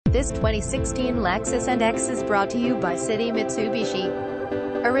This 2016 Lexus NX is brought to you by City Mitsubishi.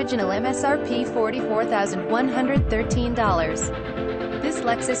 Original MSRP $44,113. This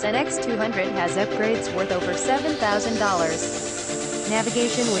Lexus NX 200 has upgrades worth over $7,000.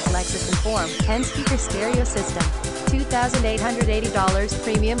 Navigation with Lexus Inform, 10-speaker stereo system. $2,880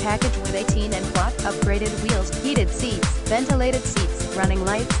 premium package with 18-inch clock, upgraded wheels, heated seats, ventilated seats, running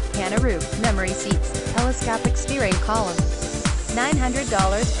lights, pana roof, memory seats, telescopic steering column. $900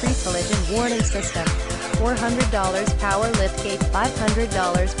 pre-collision warning system. $400 power liftgate,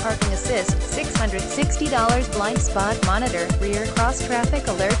 $500 parking assist, $660 blind spot monitor, rear cross traffic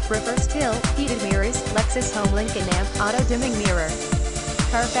alert, reverse tilt, heated mirrors, Lexus HomeLink and AMP, auto dimming mirror.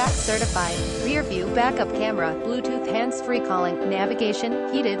 Carfax certified, rear view backup camera, Bluetooth hands-free calling, navigation,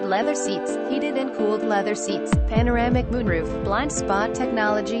 heated leather seats, heated and cooled leather seats, panoramic moonroof, blind spot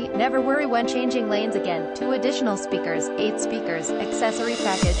technology, never worry when changing lanes again, 2 additional speakers, 8 speakers, accessory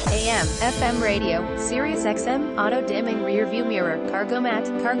package, AM, FM radio, Sirius XM, auto dimming rear view mirror, cargo mat,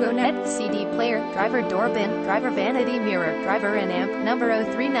 cargo net, CD player, driver door bin, driver vanity mirror, driver and amp, number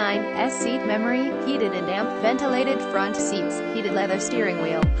 039, S-seat memory, heated and amp, ventilated front seats, heated leather steering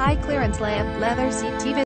wheel, high clearance lamp, leather seat TV.